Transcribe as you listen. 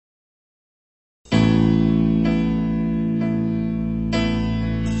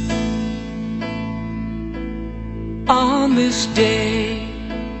on this day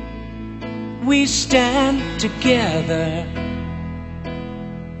we stand together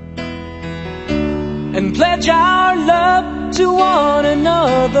and pledge our love to one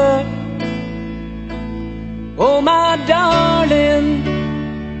another. Oh, my darling,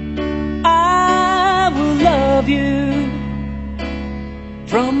 I will love you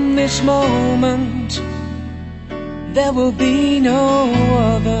from this moment. There will be no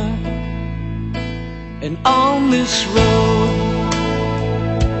other. And on this road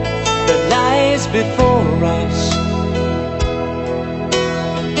that lies before us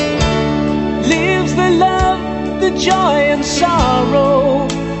lives the love, the joy and sorrow.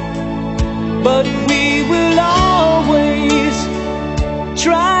 But we will always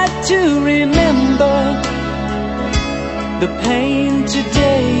try to remember the pain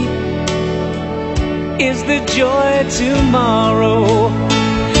today is the joy tomorrow.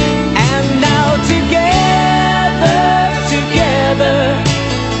 And now together, together,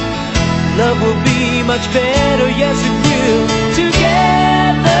 love will be much better, yes it will.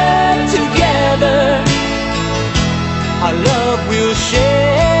 Together, together, our love will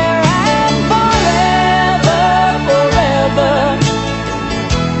share. And forever, forever,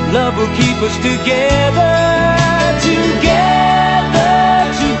 love will keep us together. Together,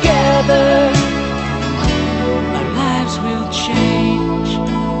 together, our lives will change.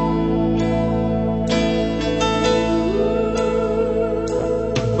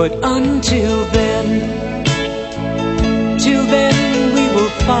 But until then, till then we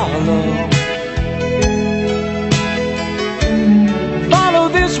will follow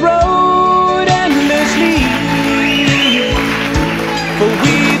this road endlessly. For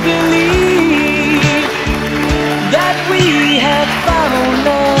we believe that we have found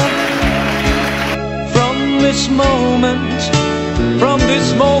love from this moment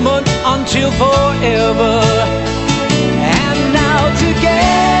until forever. And now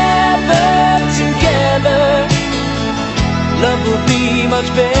together, together, love will be much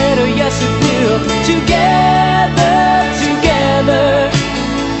better, yes it will. Together, together,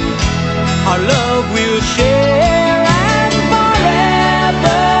 our love will share. And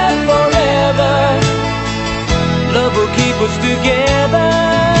forever, forever, love will keep us together.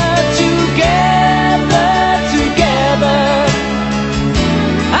 Together, together,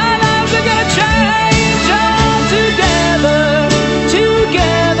 our lives are gonna change. All together,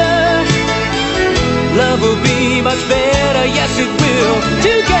 together, love will be much better, yes it will.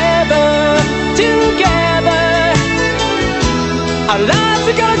 Together, together, our lives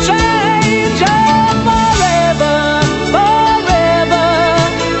are gonna change. Oh, forever, forever,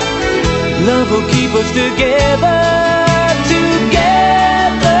 love will keep us together.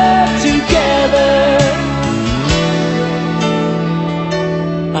 Together, together,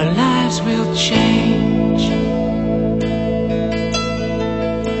 our lives will change.